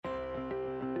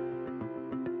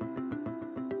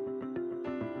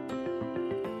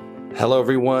Hello,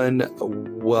 everyone.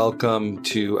 Welcome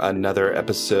to another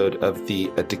episode of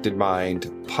the Addicted Mind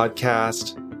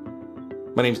podcast.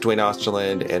 My name is Dwayne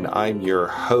Osterland, and I'm your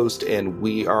host, and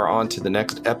we are on to the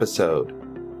next episode.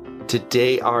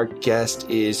 Today, our guest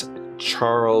is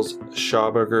Charles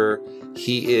Schauberger.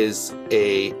 He is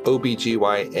a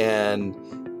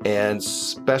OBGYN and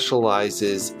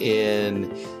specializes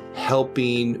in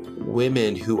helping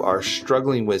women who are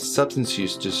struggling with substance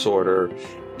use disorder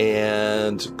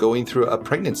and going through a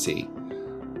pregnancy.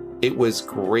 It was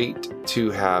great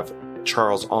to have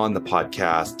Charles on the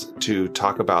podcast to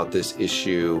talk about this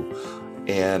issue.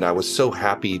 And I was so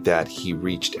happy that he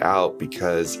reached out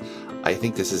because I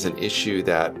think this is an issue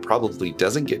that probably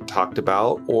doesn't get talked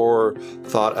about or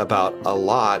thought about a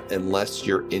lot unless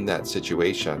you're in that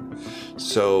situation.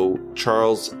 So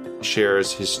Charles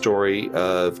shares his story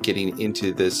of getting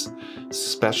into this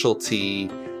specialty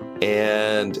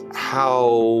and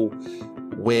how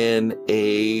when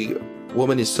a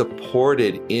woman is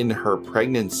supported in her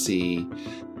pregnancy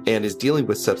and is dealing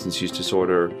with substance use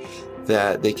disorder,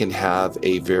 that they can have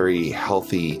a very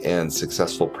healthy and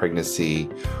successful pregnancy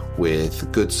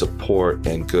with good support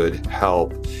and good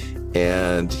help.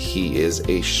 And he is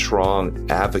a strong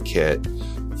advocate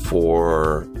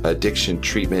for addiction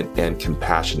treatment and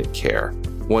compassionate care.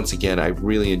 Once again, I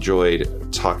really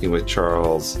enjoyed talking with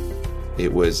Charles.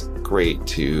 It was great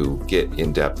to get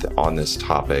in depth on this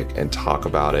topic and talk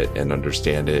about it and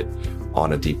understand it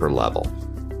on a deeper level.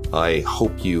 I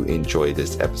hope you enjoy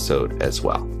this episode as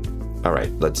well. All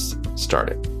right, let's start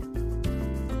it.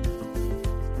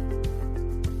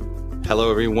 Hello,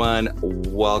 everyone.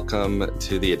 Welcome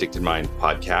to the Addicted Mind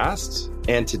podcast.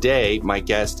 And today, my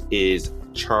guest is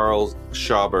Charles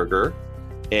Schauberger,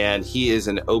 and he is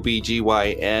an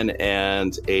OBGYN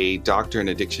and a doctor in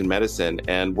addiction medicine.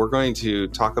 And we're going to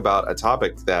talk about a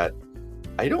topic that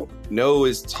I don't know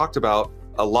is talked about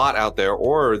a lot out there,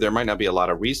 or there might not be a lot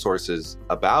of resources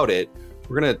about it.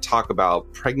 We're going to talk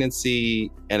about pregnancy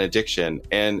and addiction.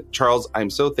 And Charles, I'm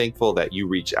so thankful that you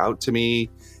reached out to me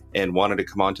and wanted to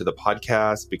come on to the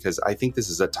podcast, because I think this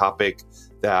is a topic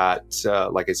that,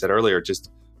 like I said earlier, just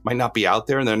might not be out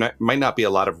there, and might not be a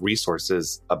lot of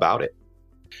resources about it.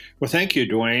 Well, thank you,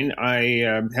 Dwayne.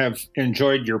 I have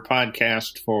enjoyed your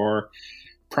podcast for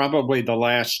probably the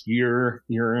last year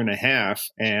and a half.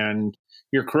 And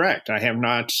you're correct. I have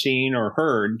not seen or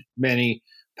heard many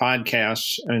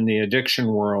podcasts in the addiction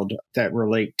world that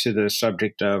relate to the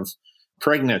subject of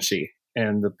pregnancy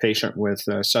and the patient with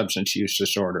substance use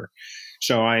disorder.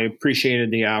 So I appreciated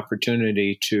the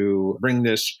opportunity to bring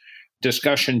this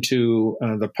discussion to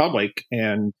the public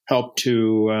and help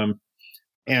to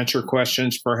answer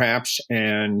questions perhaps,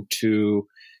 and to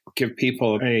give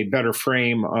people a better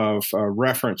frame of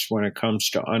reference when it comes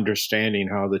to understanding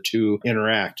how the two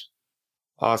interact.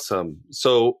 Awesome.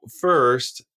 So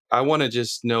first, I want to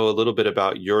just know a little bit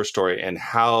about your story and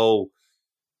how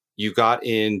you got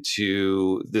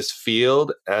into this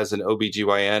field as an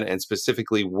OBGYN and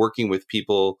specifically working with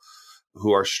people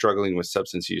who are struggling with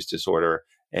substance use disorder,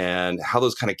 and how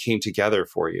those kind of came together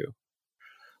for you.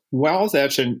 Well,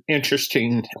 that's an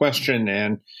interesting question,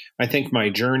 and I think my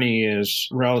journey is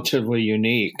relatively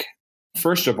unique.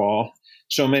 First of all,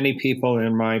 so many people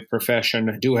in my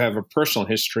profession do have a personal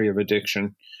history of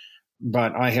addiction,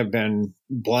 but I have been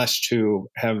blessed to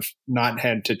have not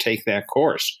had to take that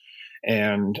course,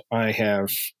 and I have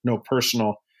no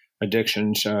personal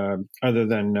addictions other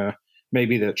than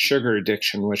maybe that sugar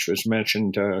addiction, which was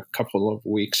mentioned a couple of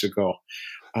weeks ago.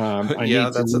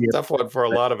 That's a tough one for a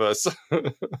lot of us.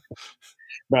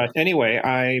 But anyway,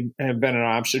 I have been an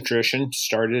obstetrician,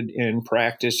 started in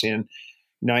practice in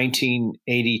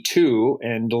 1982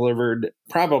 and delivered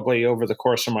probably over the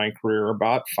course of my career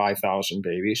about 5,000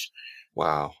 babies.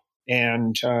 Wow.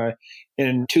 And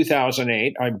in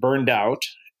 2008, I burned out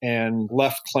and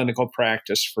left clinical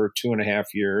practice for 2.5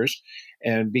 years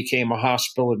and became a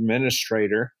hospital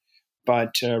administrator,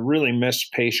 but really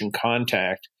missed patient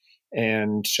contact.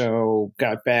 And so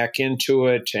got back into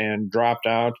it and dropped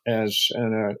out as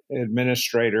an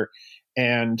administrator,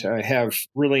 and have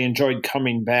really enjoyed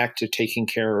coming back to taking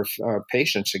care of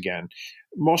patients again,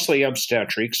 mostly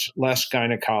obstetrics, less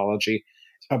gynecology.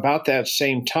 About that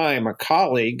same time, a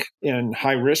colleague in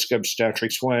high-risk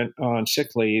obstetrics went on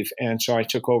sick leave, and so I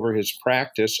took over his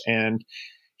practice, and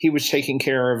he was taking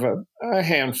care of a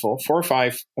handful, 4 or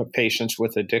 5 patients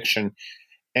with addiction.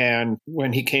 And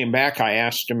when he came back, I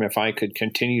asked him if I could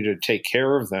continue to take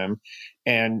care of them.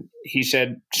 And he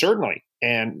said, certainly.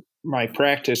 And my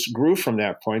practice grew from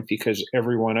that point because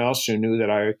everyone else who knew that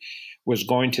I was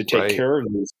going to take Right. care of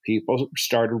these people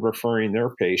started referring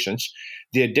their patients.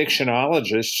 The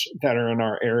addictionologists that are in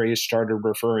our area started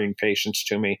referring patients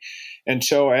to me. And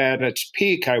so at its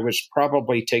peak, I was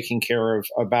probably taking care of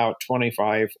about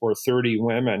 25 or 30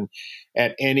 women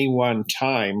at any one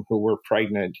time who were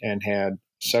pregnant and had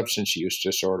substance use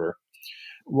disorder.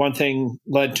 One thing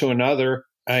led to another.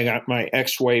 I got my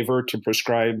X waiver to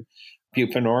prescribe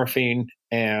buprenorphine,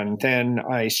 and then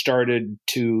I started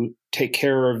to take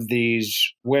care of these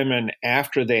women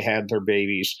after they had their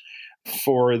babies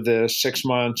for the 6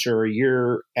 months or a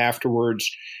year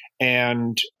afterwards,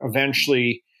 and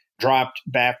eventually dropped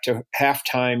back to half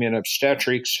time in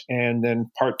obstetrics and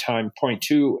then part time point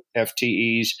 0.2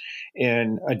 FTEs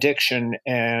in addiction.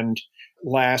 And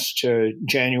last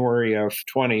January of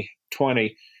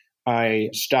 2020, I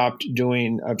stopped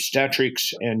doing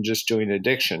obstetrics and just doing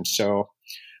addiction. So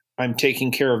I'm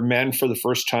taking care of men for the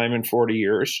first time in 40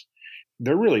 years.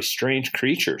 They're really strange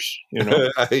creatures, you know?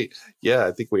 Yeah,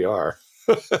 I think we are.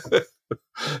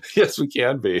 Yes, we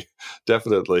can be.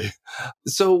 Definitely.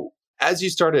 So as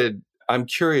you started, I'm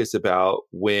curious about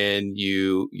when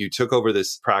you took over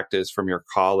this practice from your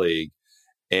colleague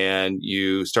and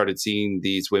you started seeing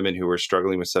these women who were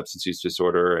struggling with substance use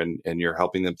disorder and you're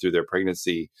helping them through their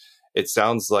pregnancy. It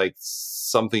sounds like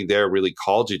something there really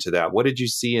called you to that. What did you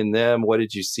see in them? What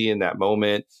did you see in that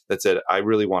moment that said, I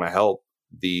really want to help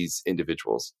these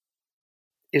individuals?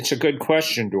 It's a good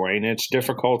question, Dwayne. It's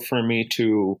difficult for me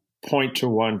to point to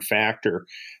one factor.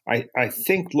 I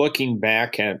think looking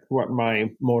back at what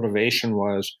my motivation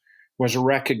was a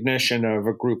recognition of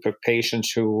a group of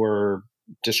patients who were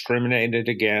discriminated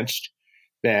against,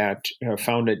 that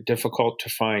found it difficult to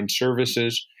find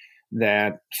services,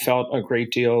 that felt a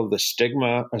great deal of the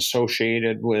stigma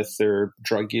associated with their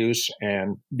drug use,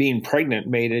 and being pregnant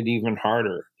made it even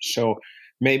harder. So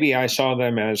maybe I saw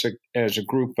them as a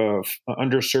group of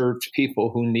underserved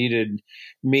people who needed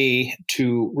me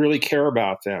to really care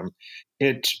about them.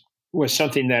 It was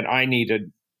something that I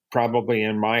needed probably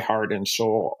in my heart and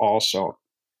soul also.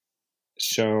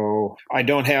 So I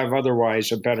don't have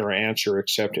otherwise a better answer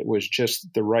except it was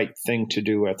just the right thing to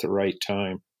do at the right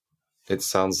time. It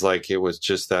sounds like it was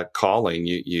just that calling.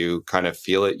 You kind of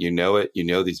feel it, you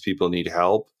know these people need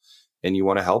help and you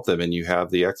want to help them and you have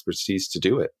the expertise to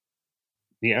do it.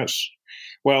 Yes.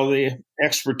 Well, the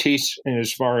expertise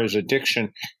as far as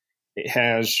addiction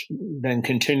has been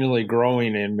continually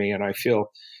growing in me, and I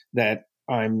feel that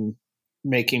I'm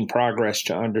making progress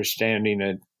to understanding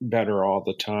it better all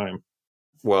the time.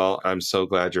 Well, I'm so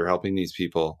glad you're helping these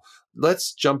people.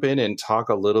 Let's jump in and talk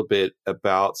a little bit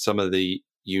about some of the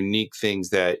unique things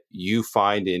that you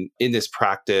find in this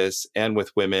practice and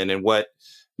with women and what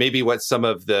some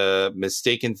of the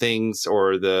mistaken things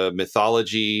or the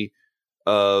mythology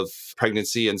of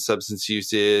pregnancy and substance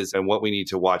use is and what we need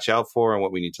to watch out for and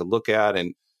what we need to look at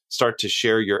and start to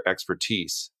share your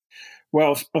expertise.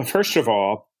 Well, first of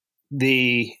all,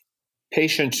 the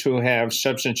patients who have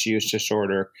substance use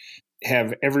disorder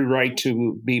have every right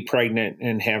to be pregnant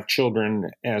and have children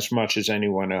as much as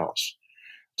anyone else.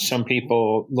 Some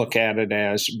people look at it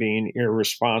as being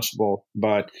irresponsible,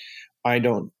 but I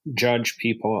don't judge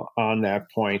people on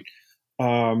that point.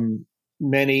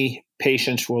 Many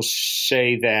patients will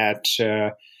say that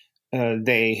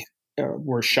they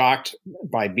were shocked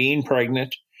by being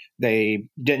pregnant. They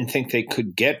didn't think they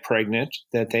could get pregnant,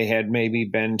 that they had maybe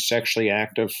been sexually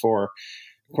active for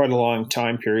quite a long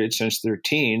time period since their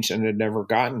teens and had never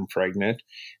gotten pregnant.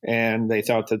 And they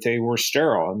thought that they were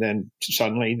sterile. And then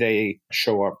suddenly they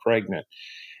show up pregnant.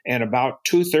 And about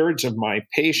 2/3 of my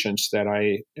patients that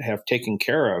I have taken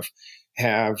care of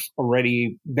have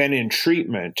already been in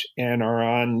treatment and are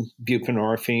on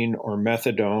buprenorphine or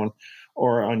methadone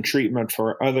or on treatment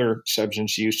for other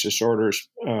substance use disorders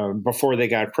before they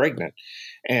got pregnant.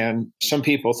 And some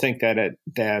people think that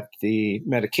the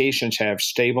medications have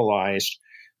stabilized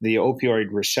the opioid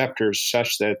receptors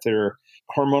such that their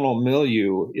hormonal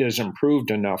milieu is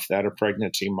improved enough that a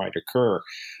pregnancy might occur.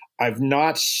 I've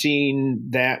not seen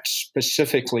that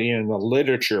specifically in the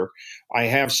literature. I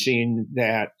have seen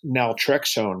that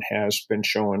naltrexone has been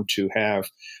shown to have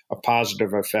a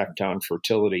positive effect on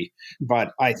fertility.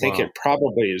 But I think Wow. it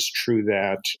probably is true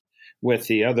that with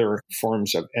the other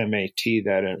forms of MAT,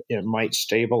 that it might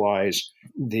stabilize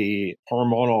the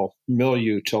hormonal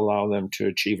milieu to allow them to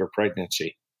achieve a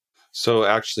pregnancy. So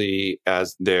actually,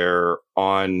 as they're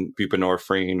on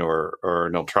buprenorphine or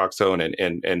naltrexone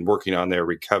and working on their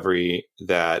recovery,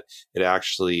 that it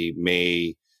actually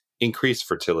may increase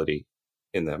fertility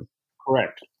in them.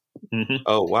 Correct. Hmm.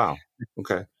 Oh, wow.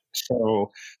 Okay.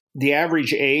 So The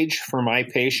average age for my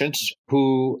patients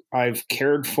who I've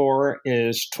cared for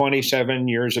is 27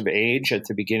 years of age at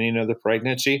the beginning of the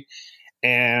pregnancy.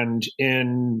 And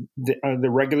in the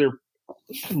regular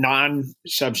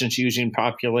non-substance using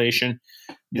population,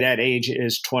 that age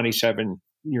is 27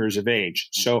 years of age.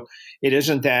 So it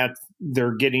isn't that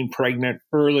they're getting pregnant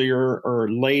earlier or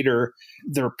later.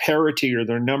 Their parity or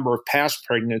their number of past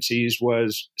pregnancies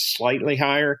was slightly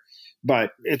higher,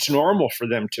 but it's normal for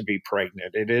them to be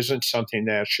pregnant. It isn't something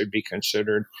that should be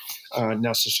considered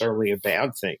necessarily a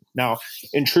bad thing. Now,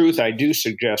 in truth, I do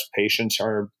suggest patients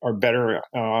are better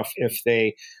off if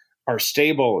they are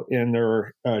stable in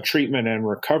their treatment and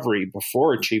recovery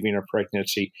before achieving a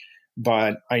pregnancy.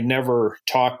 But I never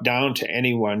talk down to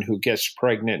anyone who gets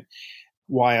pregnant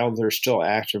while they're still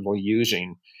actively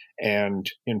using. And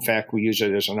in fact, we use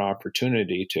it as an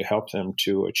opportunity to help them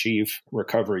to achieve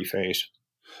recovery phase.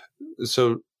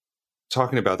 So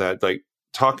talking about that, like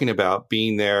talking about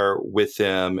being there with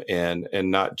them and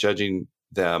not judging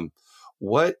them,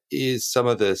 what is some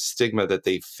of the stigma that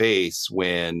they face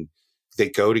when they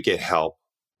go to get help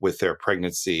with their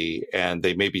pregnancy and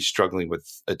they may be struggling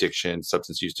with addiction,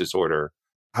 substance use disorder?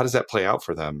 How does that play out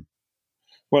for them?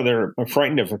 Well, they're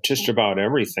frightened of just about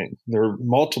everything. There are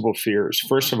multiple fears.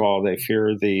 First of all, they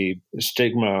fear the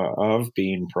stigma of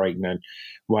being pregnant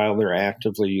while they're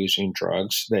actively using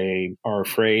drugs. They are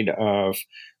afraid of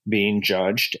being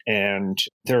judged, and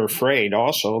they're afraid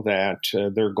also that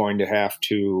they're going to have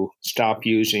to stop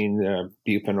using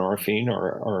buprenorphine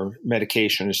or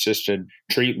medication-assisted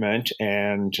treatment,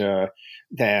 and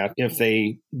that if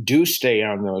they do stay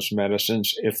on those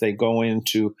medicines, if they go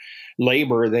into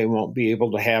labor, they won't be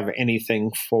able to have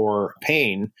anything for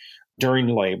pain during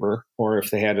labor, or if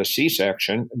they had a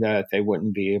C-section, that they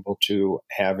wouldn't be able to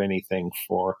have anything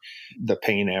for the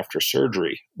pain after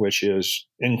surgery, which is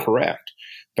incorrect.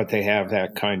 But they have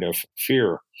that kind of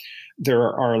fear. There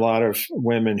are a lot of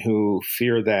women who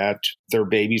fear that their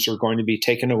babies are going to be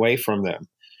taken away from them.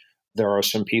 There are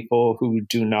some people who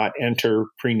do not enter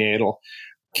prenatal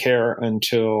care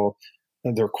until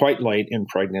they're quite late in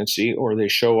pregnancy, or they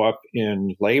show up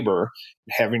in labor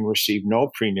having received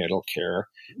no prenatal care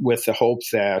with the hope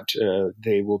that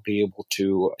they will be able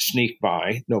to sneak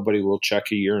by. Nobody will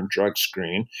check a urine drug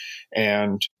screen,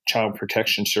 and Child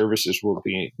Protection Services will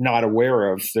be not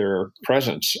aware of their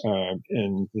presence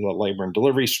in the labor and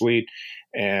delivery suite,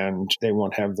 and they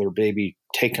won't have their baby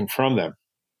taken from them.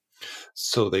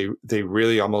 So they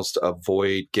really almost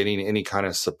avoid getting any kind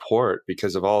of support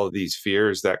because of all of these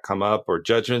fears that come up or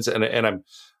judgments. And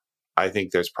I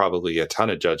think there's probably a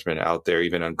ton of judgment out there,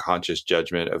 even unconscious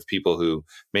judgment of people who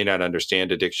may not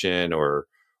understand addiction or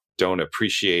don't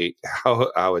appreciate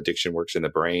how addiction works in the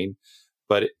brain.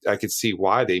 But I could see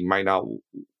why they might not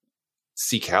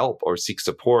seek help or seek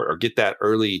support or get that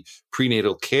early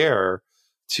prenatal care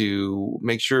to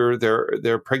make sure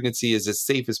their pregnancy is as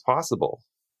safe as possible.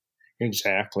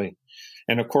 Exactly.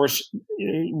 And of course,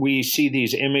 we see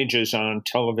these images on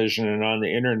television and on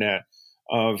the internet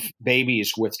of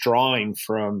babies withdrawing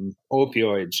from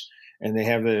opioids, and they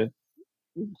have the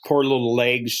poor little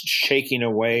legs shaking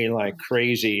away like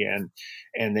crazy,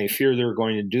 and they fear they're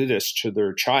going to do this to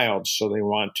their child, so they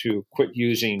want to quit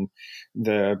using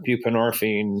the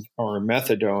buprenorphine or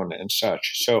methadone and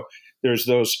such. So there's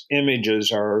those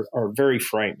images are very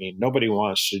frightening. Nobody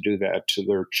wants to do that to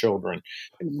their children.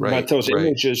 Right, but those right.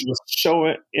 images are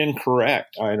so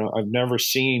incorrect. I've never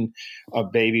seen a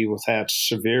baby with that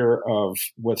severe of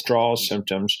withdrawal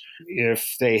symptoms.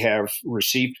 If they have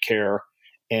received care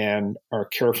and are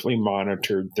carefully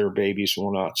monitored, their babies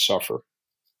will not suffer.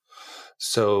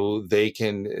 So they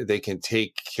can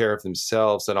take care of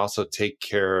themselves and also take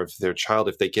care of their child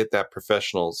if they get that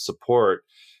professional support.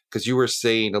 Because you were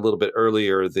saying a little bit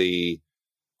earlier, the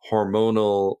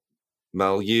hormonal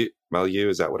milieu,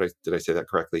 is that did I say that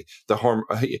correctly?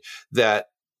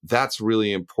 That's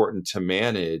really important to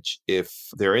manage if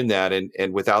they're in that,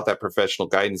 and without that professional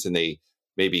guidance and they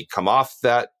maybe come off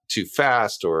that too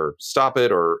fast or stop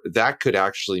it, or that could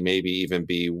actually maybe even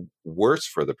be worse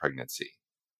for the pregnancy.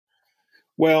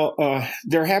 Well,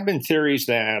 there have been theories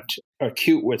that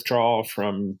acute withdrawal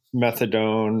from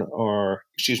methadone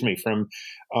from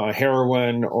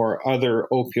heroin or other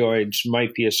opioids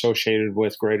might be associated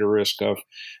with greater risk of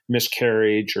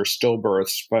miscarriage or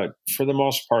stillbirths. But for the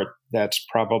most part, that's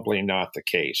probably not the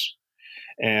case.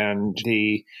 And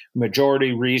the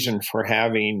majority reason for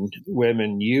having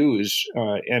women use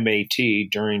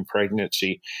MAT during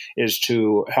pregnancy is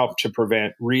to help to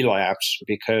prevent relapse,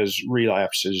 because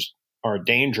relapses are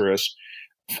dangerous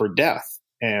for death.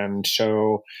 And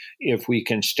so if we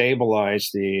can stabilize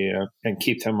and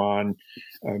keep them on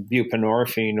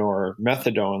buprenorphine or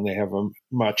methadone, they have a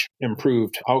much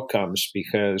improved outcomes,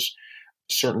 because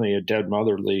certainly a dead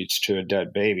mother leads to a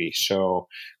dead baby. So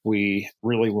we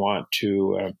really want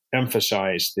to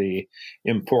emphasize the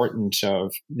importance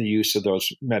of the use of those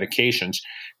medications.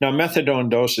 Now, methadone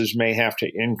doses may have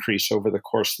to increase over the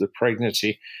course of the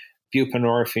pregnancy.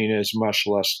 Buprenorphine is much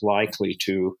less likely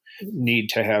to need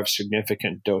to have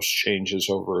significant dose changes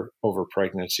over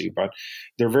pregnancy, but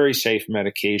they're very safe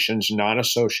medications, not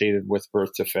associated with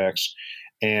birth defects.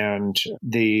 And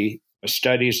the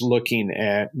studies looking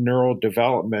at neural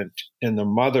development in the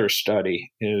mother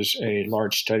study is a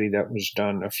large study that was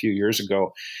done a few years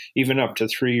ago. Even up to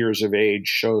 3 years of age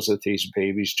shows that these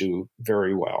babies do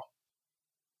very well.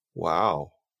 Wow.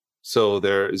 So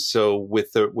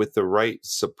with the right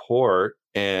support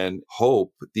and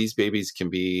hope, these babies can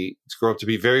grow up to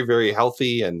be very, very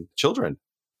healthy and children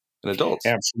and adults.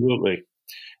 Absolutely.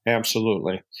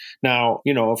 Absolutely. Now,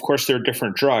 of course, there are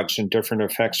different drugs and different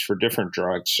effects for different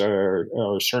drugs,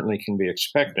 certainly can be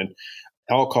expected.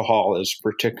 Alcohol is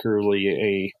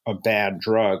particularly a bad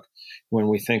drug. When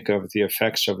we think of the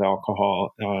effects of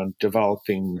alcohol on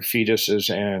developing fetuses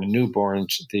and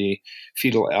newborns, the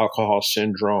fetal alcohol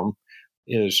syndrome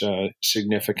is a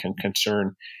significant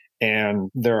concern. And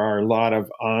there are a lot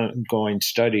of ongoing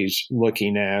studies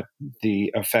looking at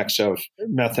the effects of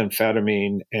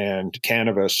methamphetamine and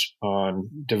cannabis on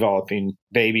developing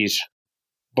babies,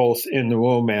 both in the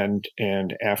womb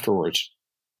and afterwards.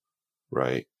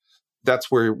 Right.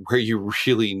 That's where you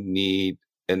really need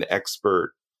an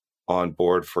expert on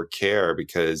board for care,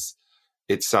 because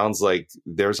it sounds like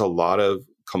there's a lot of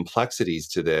complexities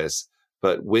to this,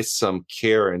 but with some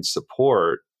care and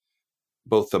support,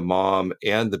 both the mom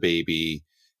and the baby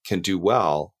can do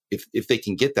well if they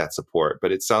can get that support.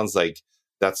 But it sounds like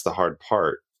that's the hard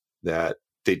part, that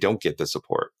they don't get the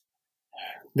support.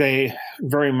 They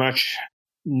very much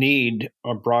need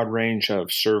a broad range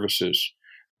of services.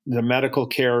 The medical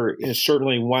care is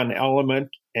certainly one element,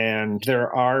 and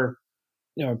there are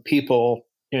people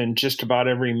in just about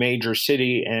every major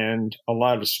city and a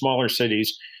lot of smaller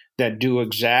cities that do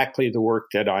exactly the work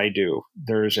that I do.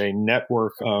 There's a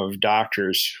network of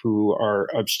doctors who are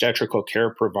obstetrical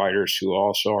care providers who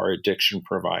also are addiction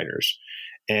providers.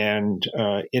 And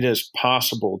it is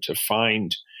possible to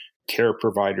find care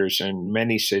providers in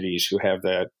many cities who have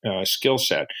that skill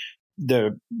set.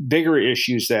 The bigger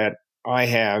issues that I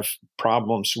have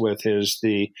problems with is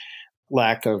the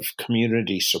lack of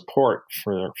community support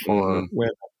for women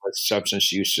with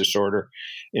substance use disorder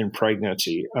in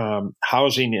pregnancy.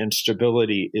 Housing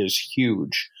instability is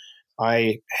huge.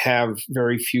 I have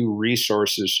very few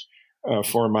resources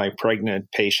for my pregnant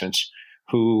patients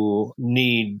who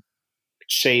need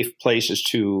safe places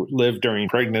to live during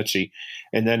pregnancy.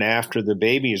 And then after the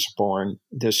baby is born,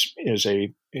 this is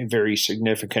a very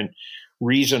significant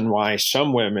reason why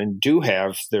some women do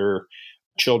have their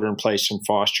children placed in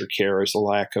foster care, is the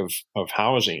lack of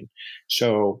housing.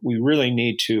 So we really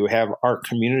need to have our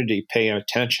community pay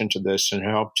attention to this and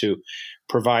help to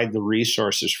provide the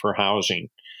resources for housing.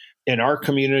 In our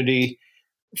community,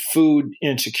 food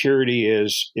insecurity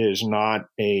is not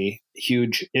a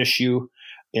huge issue.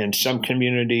 In some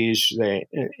communities,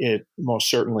 it most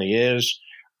certainly is.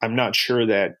 I'm not sure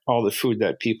that all the food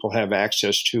that people have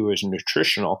access to is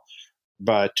nutritional,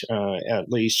 but at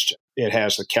least it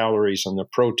has the calories and the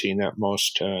protein that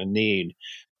most need.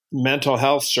 Mental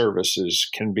health services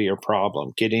can be a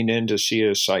problem. Getting in to see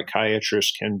a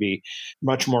psychiatrist can be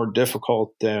much more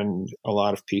difficult than a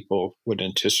lot of people would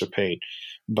anticipate.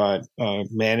 But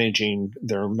managing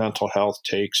their mental health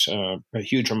takes a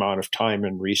huge amount of time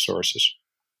and resources.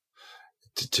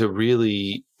 To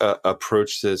really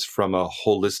approach this from a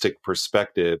holistic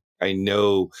perspective, I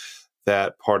know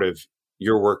that part of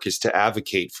your work is to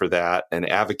advocate for that and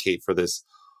advocate for this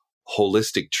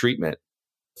holistic treatment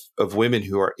of women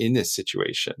who are in this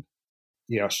situation.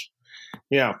 Yes.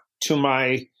 Yeah. To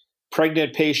my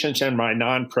pregnant patients and my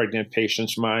non-pregnant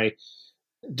patients, my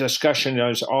discussion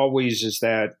is always is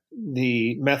that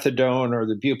the methadone or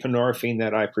the buprenorphine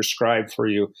that I prescribe for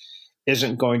you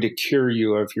isn't going to cure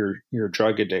you of your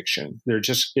drug addiction.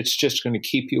 It's just going to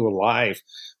keep you alive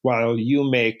while you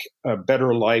make a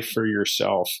better life for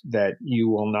yourself that you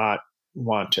will not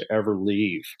want to ever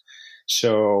leave.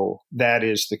 So that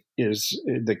is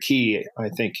the key, I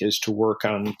think, is to work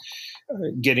on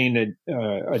getting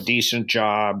a decent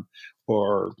job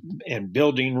and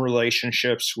building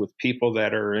relationships with people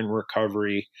that are in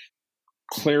recovery,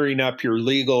 clearing up your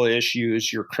legal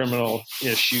issues, your criminal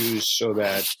issues, so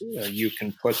that you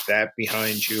can put that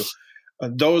behind you.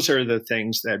 those are the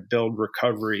things that build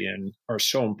recovery and are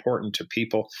so important to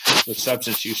people with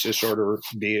substance use disorder,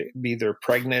 be either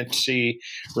pregnancy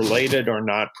related or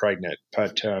not pregnant.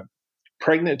 But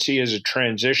pregnancy is a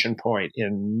transition point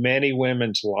in many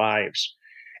women's lives.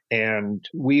 And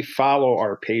we follow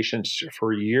our patients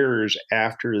for years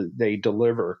after they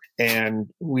deliver. And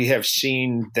we have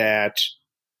seen that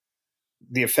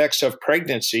the effects of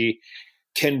pregnancy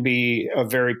can be a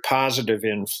very positive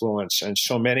influence. And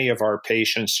so many of our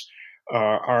patients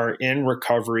are in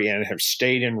recovery and have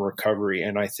stayed in recovery.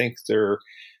 And I think their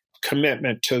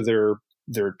commitment to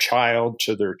their child,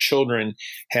 to their children,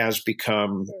 has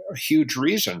become a huge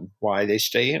reason why they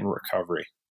stay in recovery.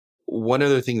 One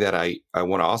other thing that I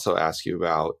want to also ask you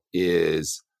about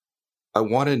is I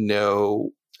want to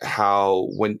know how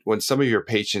when some of your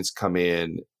patients come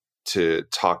in to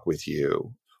talk with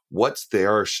you, what's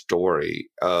their story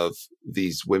of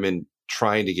these women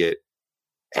trying to get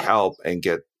help and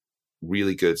get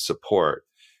really good support?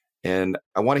 And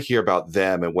I want to hear about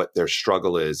them and what their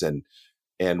struggle is and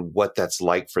what that's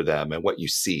like for them and what you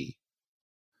see.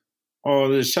 Oh,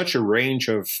 there's such a range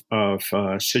of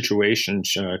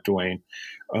situations, Dwayne.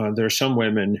 There are some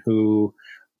women who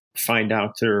find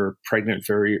out they're pregnant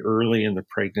very early in the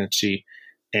pregnancy,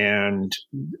 and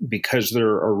because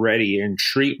they're already in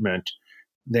treatment,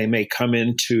 they may come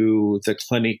into the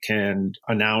clinic and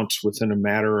announce within a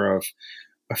matter of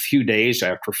a few days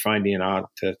after finding out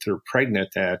that they're pregnant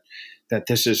that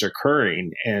this is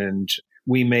occurring, and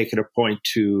we make it a point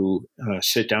to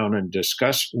sit down and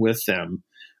discuss with them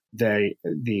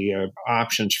the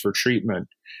options for treatment.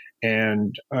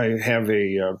 And I have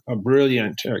a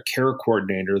brilliant care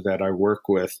coordinator that I work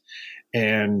with,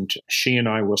 and she and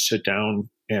I will sit down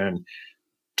and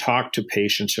talk to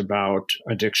patients about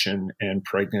addiction and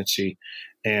pregnancy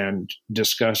and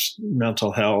discuss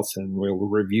mental health, and we'll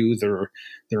review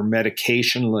their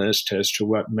medication list as to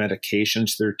what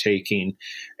medications they're taking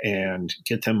and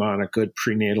get them on a good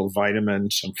prenatal vitamin,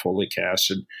 some folic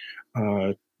acid,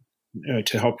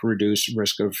 to help reduce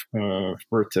risk of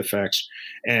birth defects,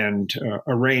 and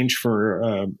arrange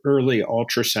for early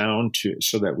ultrasound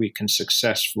so that we can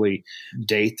successfully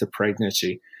date the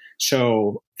pregnancy.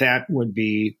 So that would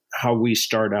be how we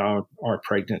start out our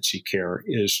pregnancy care,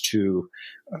 is to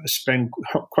spend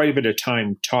quite a bit of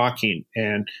time talking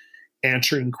and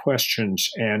answering questions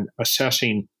and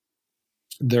assessing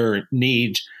their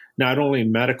needs, not only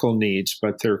medical needs,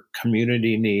 but their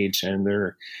community needs and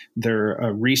their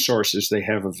resources they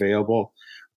have available.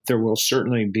 There will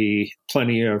certainly be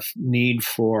plenty of need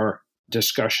for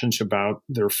discussions about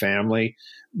their family,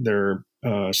 their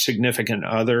significant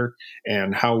other,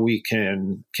 and how we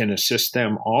can assist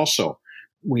them also.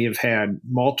 We have had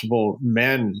multiple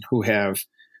men who have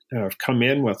come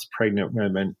in with pregnant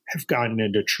women, have gotten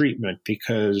into treatment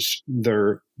because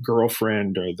their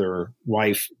girlfriend or their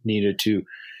wife needed to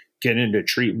get into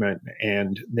treatment,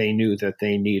 and they knew that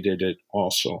they needed it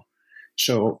also.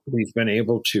 So we've been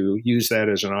able to use that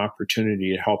as an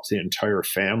opportunity to help the entire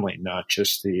family, not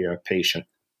just the patient.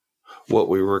 What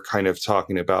we were kind of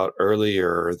talking about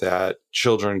earlier, that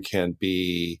children can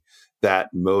be that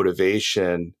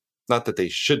motivation, not that they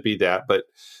should be that, but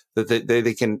that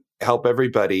they can help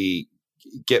everybody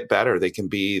get better. They can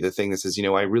be the thing that says,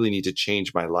 I really need to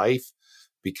change my life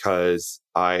because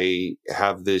I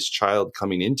have this child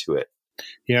coming into it.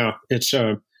 Yeah, it's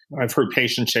I've heard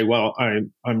patients say, well,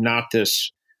 I'm not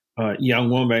this young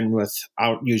woman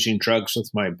without using drugs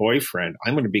with my boyfriend.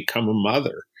 I'm going to become a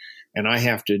mother, and I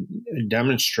have to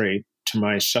demonstrate to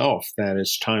myself that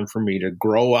it's time for me to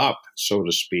grow up, so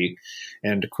to speak,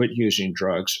 and to quit using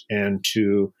drugs and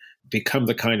to become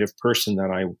the kind of person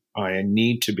that I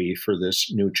need to be for this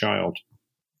new child.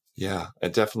 Yeah,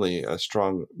 and definitely a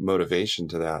strong motivation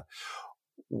to that.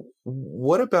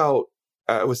 What about,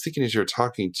 I was thinking as you're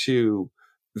talking too,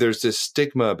 there's this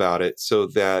stigma about it, so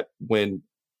that when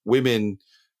women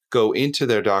go into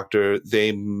their doctor,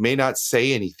 they may not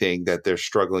say anything that they're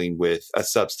struggling with a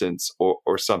substance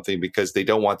or something because they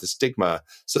don't want the stigma,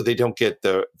 so they don't get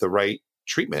the right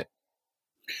treatment.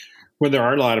 Well, there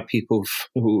are a lot of people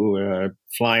who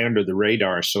fly under the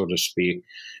radar, so to speak,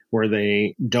 where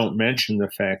they don't mention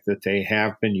the fact that they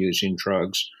have been using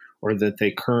drugs or that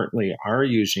they currently are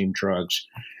using drugs,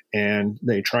 and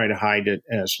they try to hide it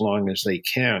as long as they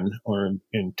can, or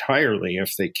entirely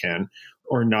if they can,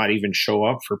 or not even show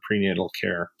up for prenatal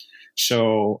care.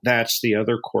 So that's the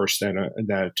other course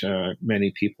that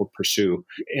many people pursue.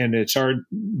 And it's our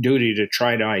duty to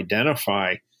try to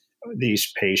identify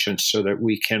these patients so that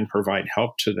we can provide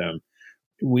help to them.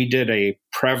 We did a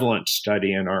prevalence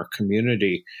study in our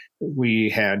community. We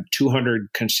had 200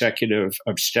 consecutive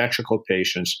obstetrical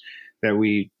patients that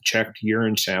we checked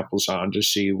urine samples on to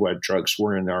see what drugs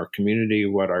were in our community,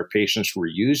 what our patients were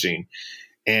using.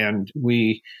 And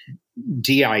we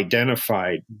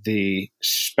de-identified the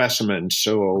specimens.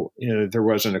 So there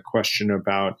wasn't a question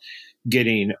about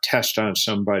getting a test on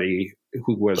somebody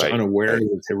who was unaware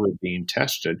that they were being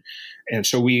tested. And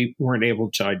so we weren't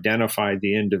able to identify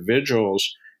the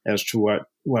individuals as to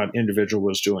what individual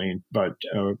was doing, but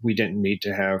we didn't need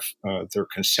to have their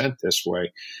consent this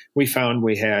way. We found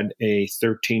we had a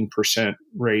 13%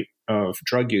 rate of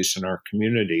drug use in our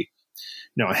community.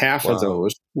 Now, half of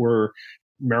those were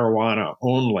marijuana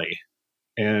only,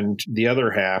 and the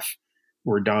other half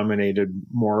were dominated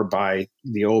more by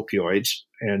the opioids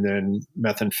and then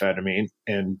methamphetamine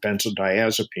and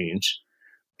benzodiazepines.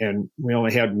 And we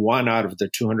only had 1 out of the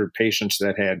 200 patients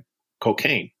that had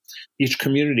cocaine. Each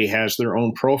community has their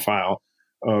own profile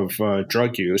of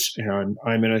drug use. And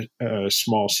I'm in a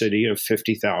small city of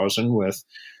 50,000 with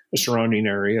a surrounding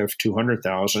area of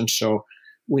 200,000. So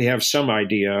we have some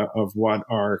idea of what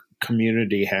our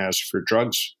community has for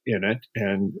drugs in it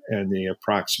and the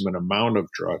approximate amount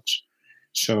of drugs.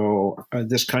 So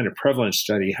this kind of prevalence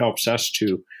study helps us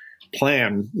to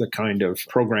plan the kind of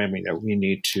programming that we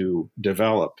need to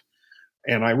develop.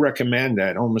 And I recommend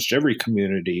that almost every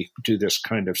community do this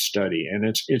kind of study. And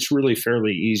it's really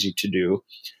fairly easy to do.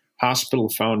 Hospital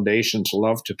foundations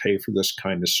love to pay for this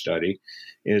kind of study.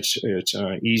 It's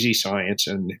easy science,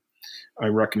 and I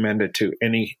recommend it to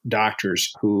any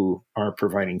doctors who are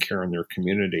providing care in their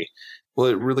community. Well,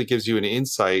 it really gives you an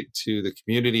insight to the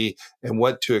community and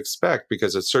what to expect,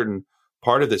 because a certain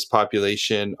part of this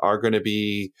population are going to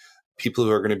be people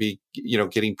who are going to be,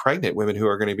 getting pregnant, women who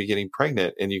are going to be getting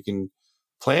pregnant, and you can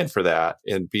plan for that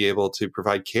and be able to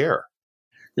provide care.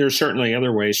 There are certainly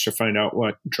other ways to find out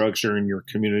what drugs are in your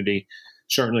community.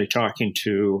 Certainly talking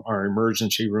to our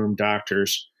emergency room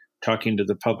doctors, talking to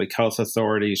the public health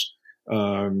authorities.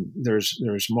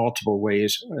 There's multiple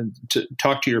ways to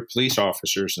talk to your police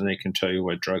officers, and they can tell you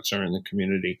what drugs are in the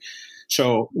community.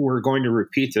 So we're going to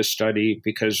repeat this study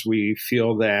because we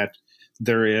feel that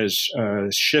there is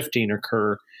shifting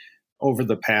occur over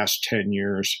the past 10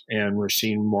 years, and we're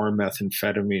seeing more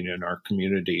methamphetamine in our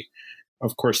community.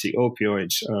 Of course, the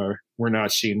opioids, we're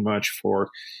not seeing much. For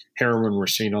heroin, we're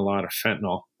seeing a lot of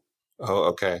fentanyl. Oh,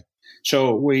 okay.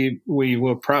 So we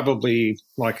will probably,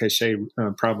 like I say,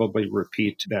 probably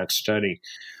repeat that study.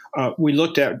 We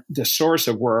looked at the source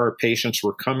of where our patients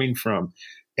were coming from,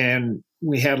 and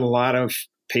we had a lot of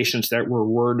patients that were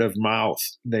word of mouth.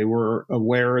 They were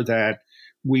aware that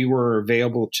we were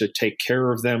available to take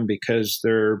care of them because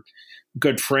their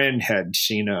good friend had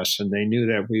seen us, and they knew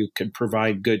that we could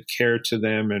provide good care to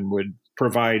them and would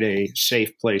provide a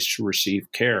safe place to receive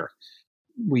care.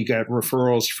 We got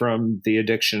referrals from the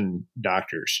addiction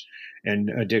doctors and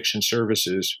addiction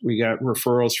services. We got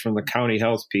referrals from the county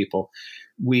health people.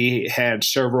 We had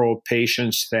several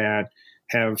patients that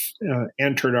have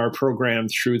entered our program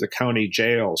through the county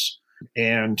jails.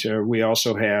 And we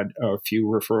also had a few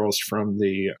referrals from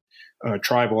the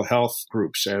tribal health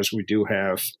groups, as we do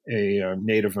have a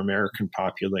Native American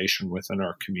population within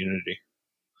our community.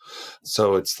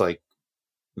 So it's like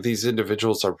these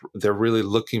individuals they're really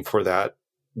looking for that,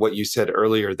 what you said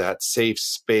earlier, that safe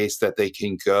space that they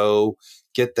can go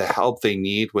get the help they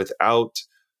need without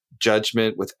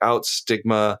judgment, without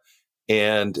stigma,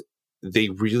 and they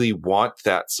really want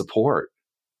that support.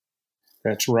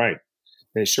 That's right.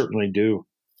 They certainly do.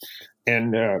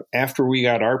 And after we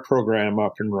got our program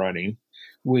up and running,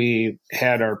 we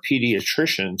had our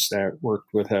pediatricians that worked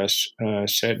with us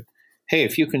said, hey,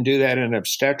 if you can do that in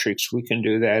obstetrics, we can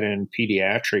do that in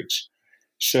pediatrics.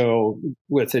 So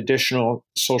with additional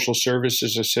social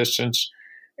services assistants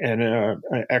and an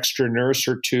extra nurse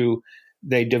or two,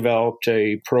 they developed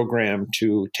a program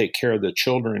to take care of the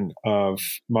children of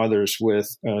mothers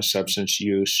with substance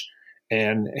use,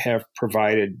 and have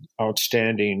provided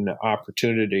outstanding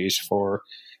opportunities for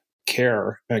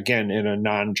care, again, in a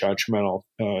non-judgmental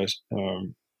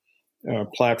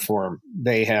platform.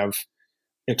 They have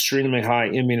extremely high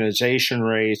immunization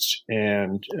rates,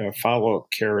 and follow-up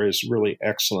care is really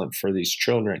excellent for these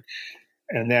children.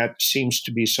 And that seems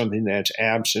to be something that's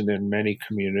absent in many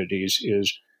communities,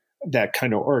 is that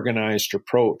kind of organized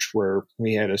approach where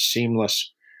we had a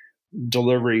seamless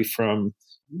delivery from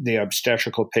the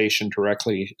obstetrical patient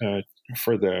directly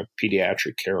for the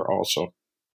pediatric care also.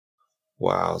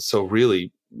 Wow. So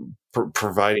really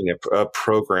providing a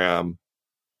program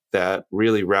that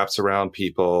really wraps around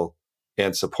people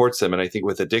and supports them. And I think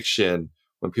with addiction,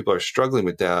 when people are struggling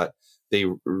with that, they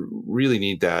really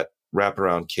need that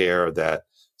wraparound care that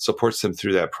supports them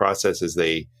through that process as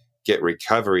they get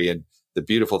recovery. And the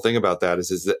beautiful thing about that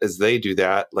is as they do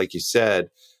that, like you said,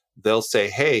 they'll say,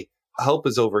 hey, help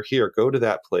is over here. Go to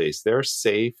that place. They're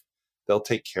safe. They'll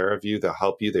take care of you. They'll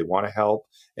help you. They want to help.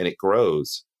 And it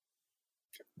grows.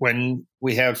 When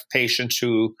we have patients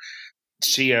who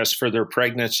see us for their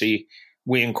pregnancy,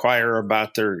 we inquire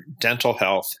about their dental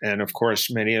health. And of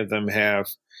course, many of them have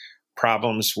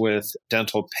problems with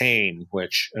dental pain,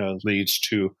 which leads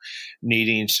to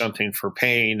needing something for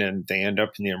pain, and they end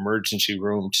up in the emergency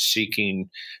room seeking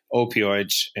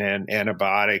opioids and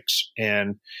antibiotics.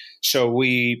 And so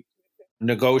we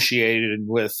negotiated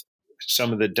with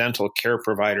some of the dental care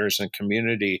providers in the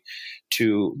community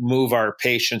to move our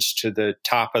patients to the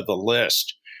top of the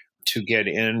list to get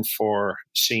in for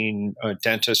seeing a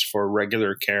dentist for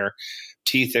regular care,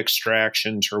 teeth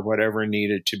extractions, or whatever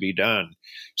needed to be done.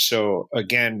 So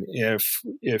again,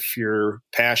 if you're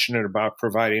passionate about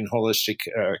providing holistic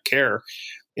care,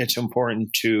 it's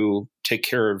important to take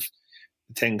care of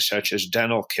things such as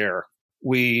dental care.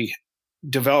 We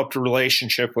developed a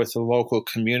relationship with the local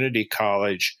community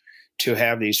college to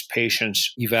have these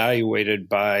patients evaluated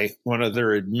by one of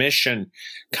their admission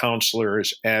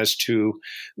counselors as to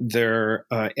their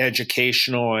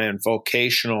educational and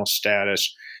vocational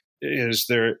status. Is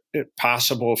there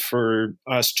possible for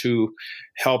us to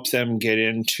help them get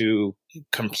into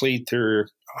complete their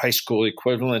high school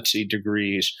equivalency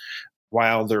degrees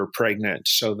while they're pregnant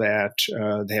so that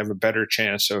they have a better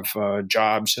chance of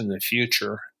jobs in the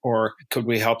future? Or could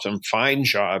we help them find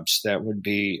jobs that would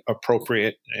be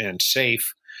appropriate and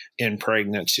safe in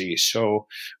pregnancy? So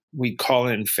we call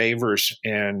in favors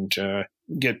and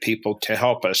get people to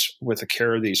help us with the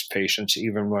care of these patients,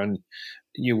 even when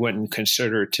you wouldn't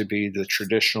consider it to be the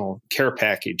traditional care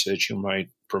package that you might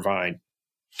provide.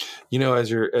 You know, as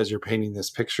you're painting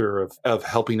this picture of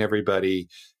helping everybody,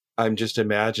 I'm just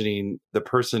imagining the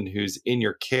person who's in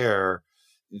your care,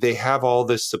 they have all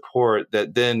this support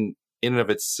that then in and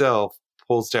of itself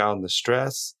pulls down the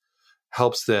stress,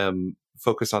 helps them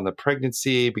focus on the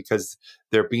pregnancy because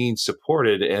they're being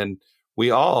supported. And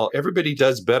everybody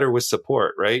does better with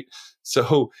support, right?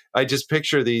 So I just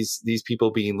picture these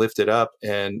people being lifted up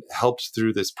and helped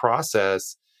through this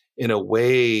process in a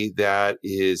way that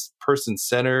is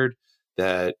person-centered,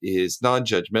 that is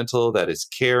non-judgmental, that is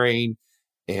caring.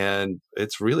 And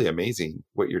it's really amazing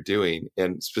what you're doing,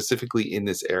 and specifically in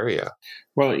this area.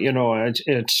 Well,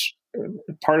 it's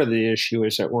part of the issue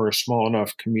is that we're a small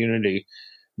enough community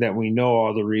that we know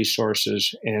all the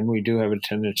resources, and we do have a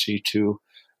tendency to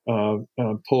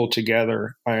pull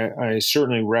together. I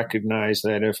certainly recognize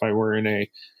that if I were in a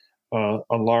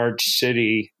large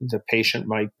city, the patient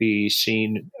might be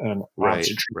seen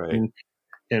obstetrician.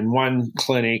 In one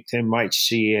clinic, they might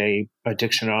see a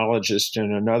addictionologist.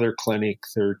 In another clinic,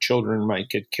 their children might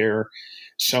get care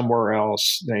somewhere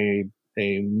else. They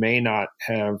may not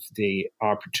have the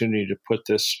opportunity to put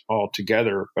this all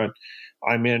together, but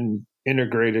I'm in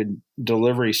integrated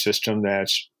delivery system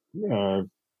that's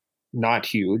not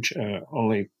huge,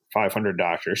 only 500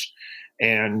 doctors.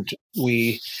 And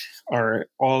we are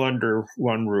all under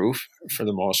one roof for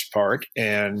the most part.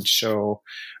 And so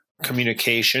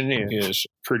communication is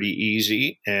pretty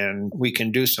easy, and we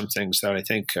can do some things that I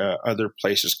think other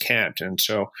places can't. And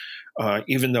so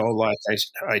even though, like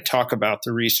I talk about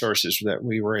the resources that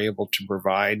we were able to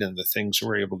provide and the things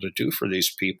we're able to do for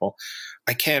these people,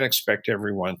 I can't expect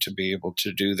everyone to be able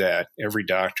to do that, every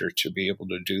doctor to be able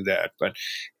to do that. But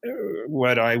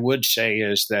what I would say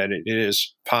is that it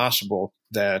is possible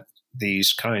that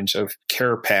these kinds of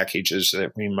care packages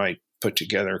that we might put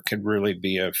together could really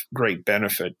be of great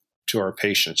benefit to our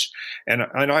patients. And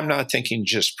I'm not thinking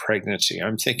just pregnancy.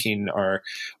 I'm thinking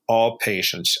all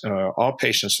patients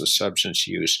with substance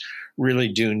use really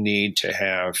do need to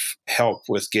have help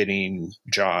with getting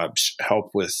jobs, help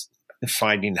with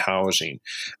finding housing.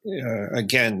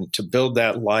 Again, to build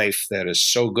that life that is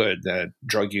so good that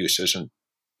drug use isn't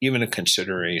even a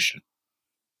consideration.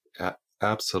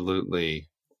 Absolutely.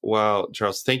 Wow,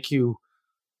 Charles, thank you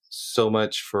so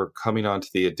much for coming on to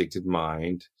The Addicted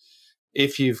Mind.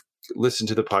 If you've listened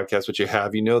to the podcast, which you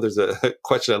have, there's a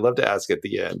question I love to ask at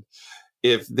the end.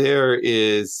 If there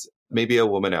is maybe a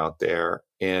woman out there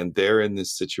and they're in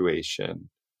this situation,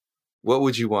 what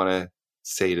would you want to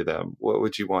say to them? What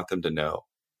would you want them to know?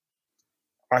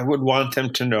 I would want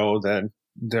them to know that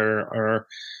there are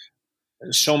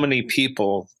so many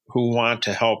people who want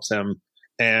to help them,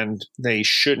 and they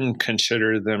shouldn't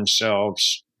consider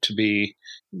themselves to be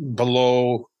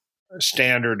below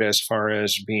standard as far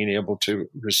as being able to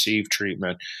receive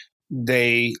treatment.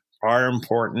 They are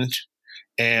important,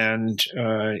 and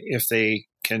if they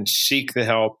can seek the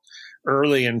help,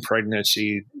 early in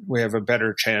pregnancy, we have a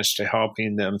better chance to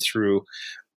helping them through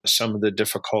some of the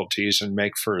difficulties and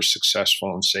make for a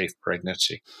successful and safe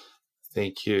pregnancy.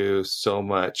 Thank you so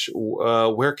much.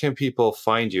 Where can people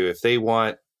find you if they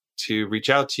want to reach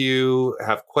out to you,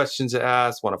 have questions to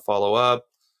ask, want to follow up?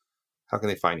 How can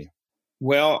they find you?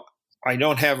 Well, I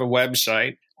don't have a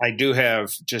website. I do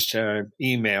have just an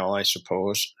email, I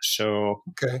suppose. So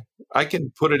okay, I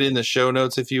can put it in the show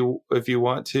notes if you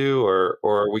want to,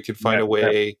 or we can find a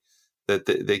way that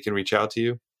they can reach out to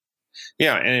you.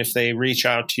 Yeah, and if they reach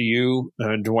out to you,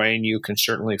 Dwayne, you can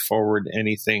certainly forward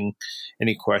any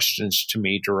questions to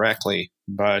me directly.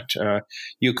 But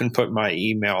you can put my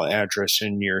email address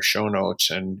in your show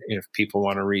notes, and if people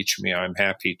want to reach me, I'm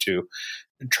happy to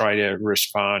try to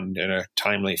respond in a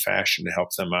timely fashion to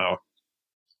help them out.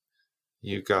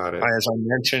 You got it. As I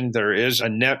mentioned, there is a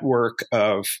network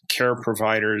of care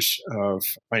providers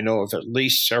I know of at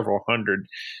least several hundred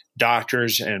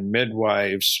doctors and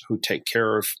midwives who take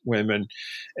care of women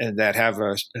and that have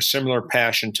a similar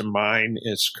passion to mine.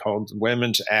 It's called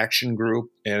Women's Action Group,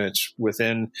 and it's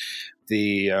within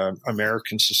the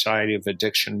American Society of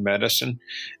Addiction Medicine.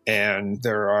 And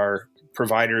there are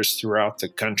providers throughout the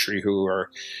country who are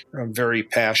very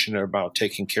passionate about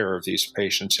taking care of these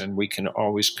patients, and we can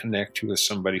always connect you with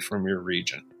somebody from your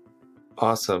region.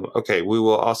 Awesome. Okay, we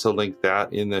will also link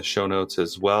that in the show notes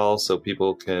as well, so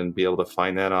people can be able to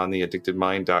find that on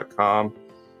theaddictedmind.com.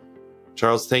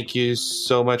 Charles, thank you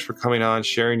so much for coming on,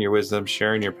 sharing your wisdom,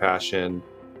 sharing your passion.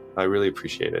 I really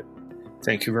appreciate it.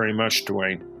 Thank you very much,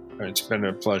 Dwayne. It's been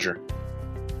a pleasure.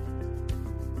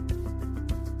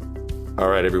 All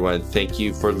right, everyone. Thank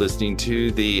you for listening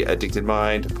to the Addicted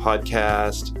Mind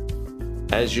podcast.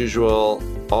 As usual,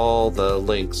 all the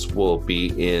links will be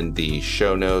in the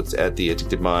show notes at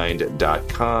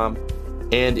theaddictedmind.com.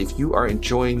 And if you are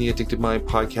enjoying the Addicted Mind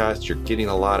podcast, you're getting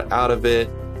a lot out of it,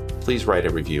 please write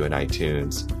a review in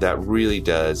iTunes. That really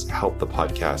does help the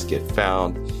podcast get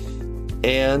found.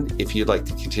 And if you'd like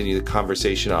to continue the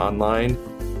conversation online,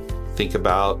 think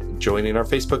about joining our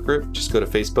Facebook group. Just go to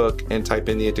Facebook and type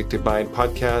in the Addicted Mind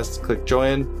podcast, click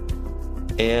join,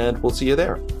 and we'll see you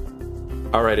there.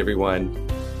 All right, everyone,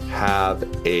 have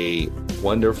a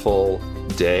wonderful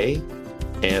day,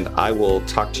 and I will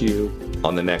talk to you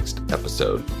on the next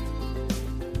episode.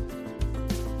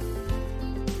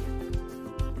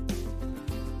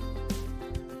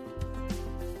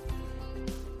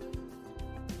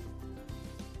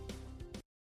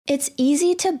 It's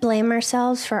easy to blame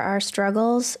ourselves for our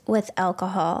struggles with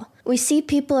alcohol. We see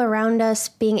people around us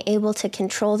being able to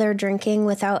control their drinking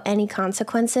without any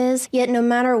consequences, yet no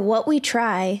matter what we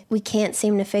try, we can't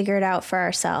seem to figure it out for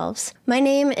ourselves. My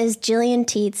name is Jillian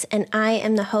Teets, and I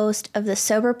am the host of the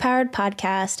Sober Powered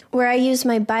podcast, where I use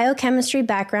my biochemistry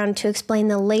background to explain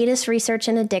the latest research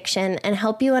in addiction and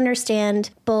help you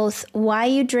understand both why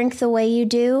you drink the way you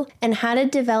do and how to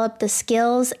develop the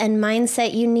skills and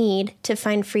mindset you need to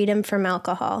find freedom from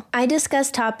alcohol. I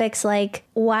discuss topics like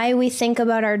why we think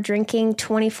about our drinking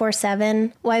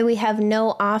 24/7, why we have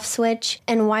no off switch,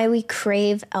 and why we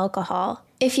crave alcohol.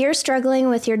 If you're struggling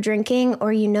with your drinking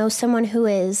or you know someone who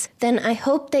is, then I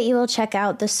hope that you will check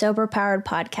out the Sober Powered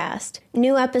podcast.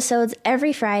 New episodes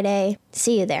every Friday.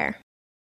 See you there.